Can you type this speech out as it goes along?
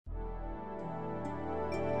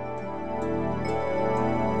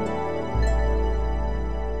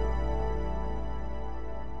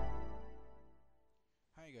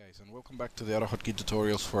back to the AHKT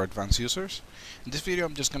tutorials for advanced users. In this video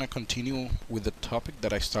I'm just going to continue with the topic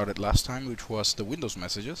that I started last time, which was the Windows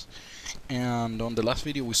messages. And on the last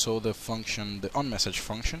video we saw the function, the onMessage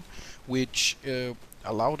function, which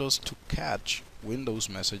allowed us to catch Windows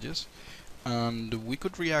messages, and we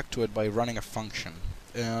could react to it by running a function.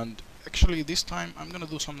 And actually this time I'm going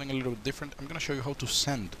to do something a little bit different. I'm going to show you how to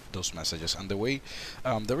send those messages, and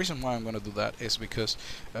the reason why I'm going to do that is because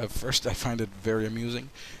first I find it very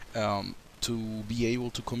amusing to be able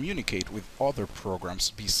to communicate with other programs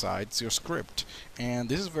besides your script, and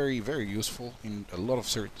this is very useful in a lot of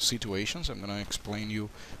situations. I'm going to explain you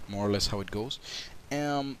more or less how it goes,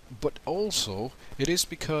 but also it is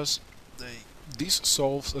because this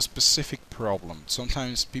solves a specific problem.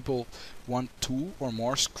 Sometimes people want 2 or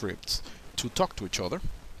more scripts to talk to each other,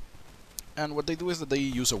 and what they do is that they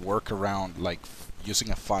use a workaround, like using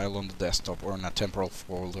a file on the desktop or in a temporal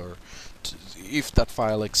folder. If that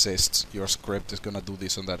file exists, your script is gonna do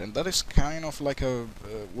this and that, and that is kind of like a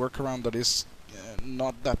workaround that is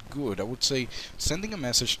not that good. I would say sending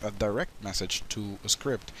a direct message to a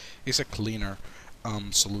script is a cleaner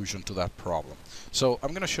solution to that problem. So I'm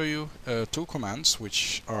going to show you 2 commands,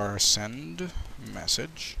 which are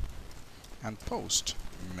SendMessage and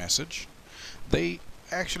PostMessage. They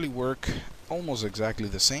actually work almost exactly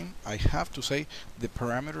the same. I have to say the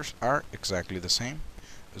parameters are exactly the same.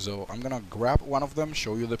 So I'm going to grab one of them,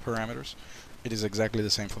 show you the parameters. It is exactly the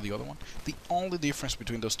same for the other one. The only difference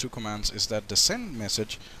between those 2 commands is that the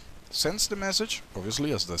SendMessage sends the message,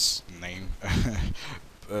 obviously, as this name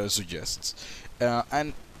suggests,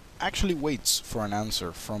 and actually waits for an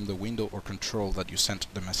answer from the window or control that you sent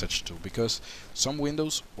the message to, because some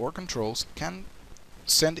windows or controls can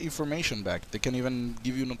send information back. They can even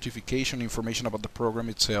give you notification information about the program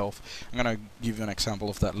itself. I'm gonna give you an example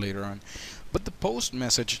of that later on. But the post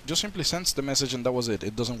message just simply sends the message, and that was it.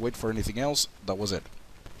 It doesn't wait for anything else. That was it.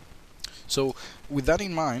 So with that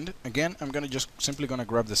in mind, again, I'm simply gonna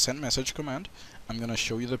grab the SendMessage command. I'm gonna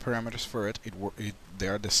show you the parameters for it. They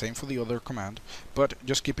are the same for the other command, but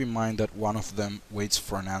just keep in mind that one of them waits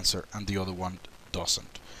for an answer and the other one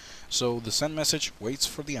doesn't. So the SendMessage waits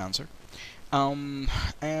for the answer.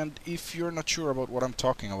 And if you're not sure about what I'm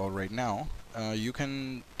talking about right now, you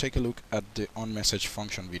can take a look at the onMessage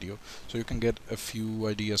function video, so you can get a few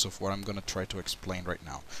ideas of what I'm gonna try to explain right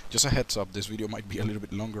now. Just a heads up, this video might be a little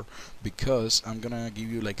bit longer because I'm gonna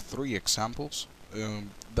give you like 3 examples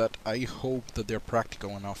that I hope that they're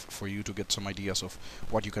practical enough for you to get some ideas of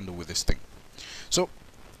what you can do with this thing. So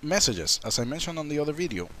messages, as I mentioned on the other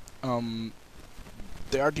video,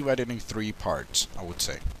 they are divided in 3 parts, I would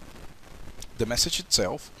say. The message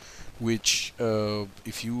itself, which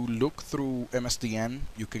if you look through MSDN,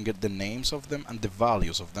 you can get the names of them and the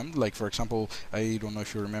values of them. Like, for example, I don't know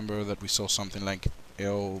if you remember that we saw something like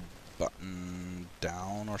L button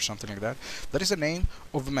down or something like that. That is the name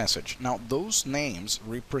of the message. Now those names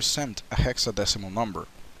represent a hexadecimal number,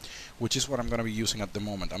 which is what I'm going to be using at the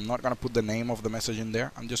moment. I'm not going to put the name of the message in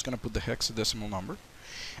there. I'm just going to put the hexadecimal number.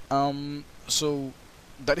 So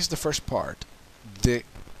that is the first part, the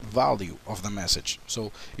value of the message.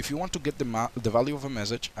 So if you want to get the value of a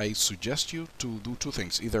message, I suggest you to do 2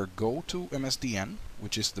 things. Either go to MSDN,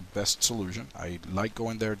 which is the best solution. I like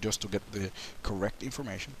going there just to get the correct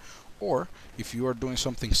information. Or if you are doing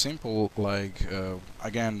something simple, like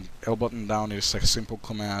again, L button down is a simple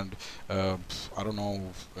command, I don't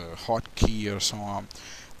know, hotkey or so on.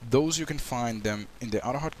 Those you can find them in the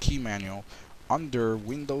AHKT manual under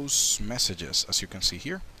Windows messages, as you can see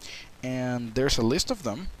here, and there's a list of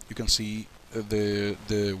them. You can see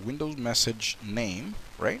the Windows message name,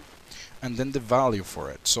 right, and then the value for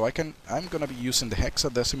it. So I'm gonna be using the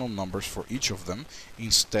hexadecimal numbers for each of them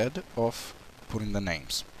instead of putting the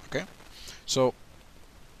names. Okay, so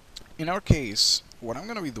in our case, what I'm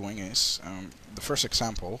gonna be doing is the first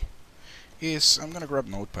example is I'm gonna grab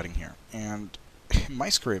Notepad in here, and my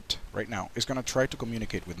script right now is going to try to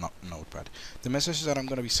communicate with Notepad. The message that I'm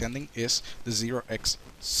going to be sending is the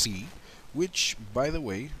 0xC, which, by the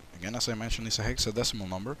way, again, as I mentioned, is a hexadecimal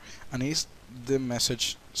number and is the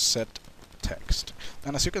message set text.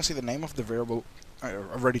 And as you can see, the name of the variable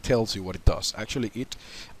already tells you what it does. Actually, it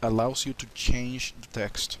allows you to change the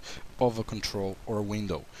text of a control or a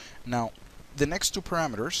window. Now, the next 2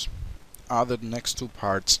 parameters are the next 2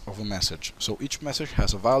 parts of a message. So each message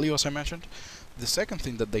has a value, as I mentioned. The second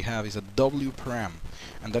thing that they have is a W-param,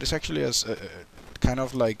 and that is actually as kind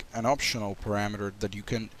of like an optional parameter that you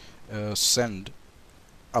can send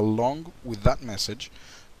along with that message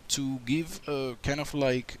to give kind of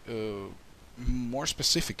like more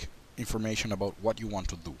specific information about what you want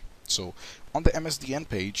to do. So on the MSDN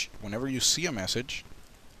page, whenever you see a message,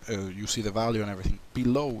 you see the value and everything.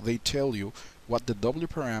 Below they tell you what the W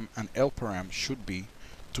param and L param should be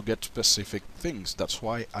to get specific things. That's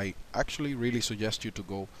why I actually really suggest you to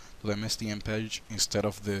go to the MSDN page instead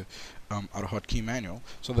of the AHKT manual,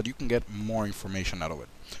 so that you can get more information out of it.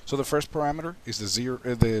 So the first parameter is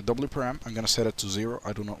the W param. I'm gonna set it to 0.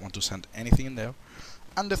 I do not want to send anything in there.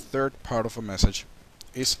 And the third part of a message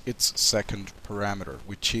is its second parameter,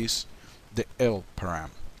 which is the L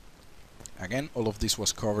param. Again, all of this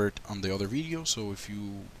was covered on the other video, so if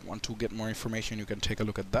you want to get more information, you can take a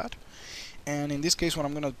look at that. And in this case, what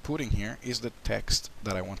I'm going to put in here is the text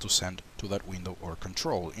that I want to send to that window or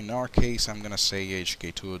control. In our case, I'm going to say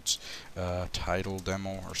AHKTuts title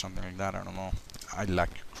demo or something like that. I don't know. I lack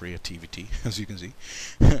creativity, as you can see.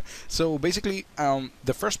 So basically,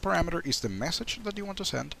 the first parameter is the message that you want to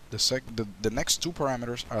send. The next two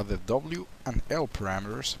parameters are the W and L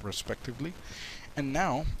parameters, respectively. And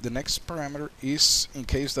now the next parameter is, in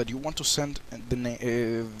case that you want to send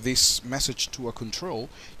this message to a control,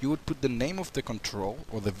 you would put the name of the control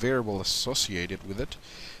or the variable associated with it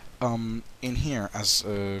in here as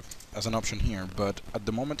an option here. But at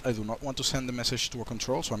the moment I do not want to send the message to a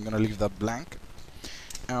control, so I'm going to leave that blank.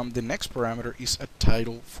 The next parameter is a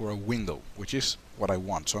title for a window, which is what I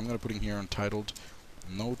want. So I'm going to put in here untitled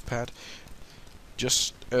notepad.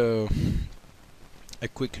 Just a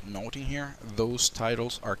quick note in here, those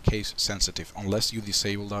titles are case sensitive unless you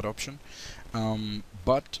disable that option,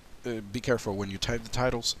 but be careful when you type the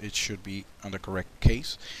titles, it should be on the correct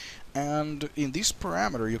case. And in this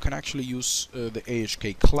parameter you can actually use the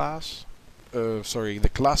AHK class, the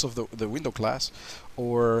class of the window class,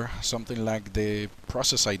 or something like the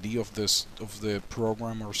process ID of the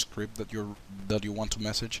program or script that you want to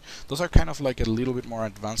message. Those are kind of like a little bit more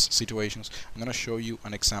advanced situations. I'm going to show you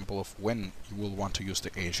an example of when you will want to use the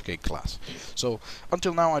AHK class. So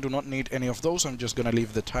until now I do not need any of those. I'm just going to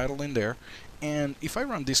leave the title in there, and if I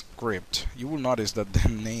run this script, you will notice that the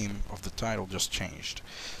name of the title just changed.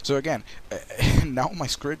 So again, now my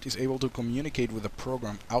script is able to communicate with the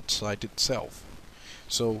program outside itself.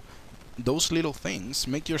 So those little things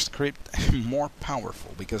make your script more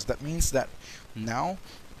powerful, because that means that now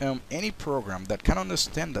any program that can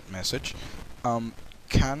understand that message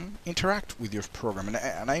can interact with your program,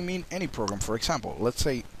 and I mean any program. For example, let's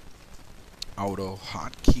say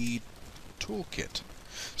AHKT toolkit.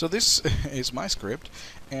 So this is my script,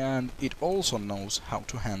 and it also knows how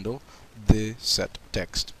to handle the set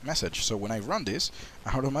text message. So when I run this,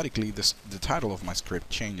 automatically the title of my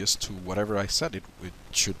script changes to whatever I said it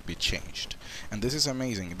should be changed. And this is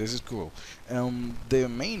amazing. This is cool. The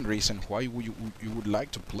main reason why you would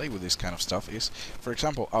like to play with this kind of stuff is, for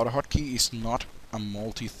example, AHKT is not a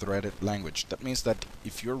multi-threaded language. That means that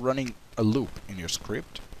if you're running a loop in your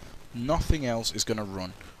script, nothing else is going to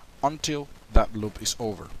run until that loop is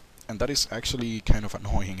over. And that is actually kind of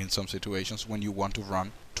annoying in some situations when you want to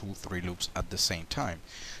run 2-3 loops at the same time.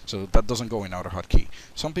 So that doesn't go in AHKT.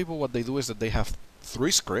 Some people, what they do is that they have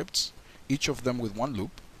 3 scripts, each of them with 1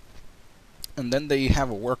 loop, and then they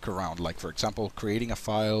have a workaround, like for example creating a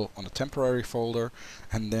file on a temporary folder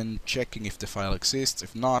and then checking if the file exists.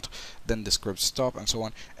 If not, then the scripts stop, and so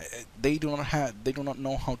on. They do not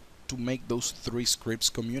know how to make those 3 scripts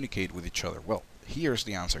communicate with each other. Well, here's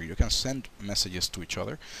the answer. You can send messages to each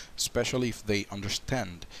other, especially if they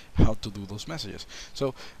understand how to do those messages.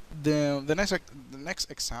 So the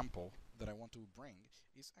next example that I want to bring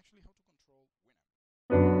is actually how to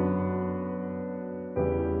control winamp.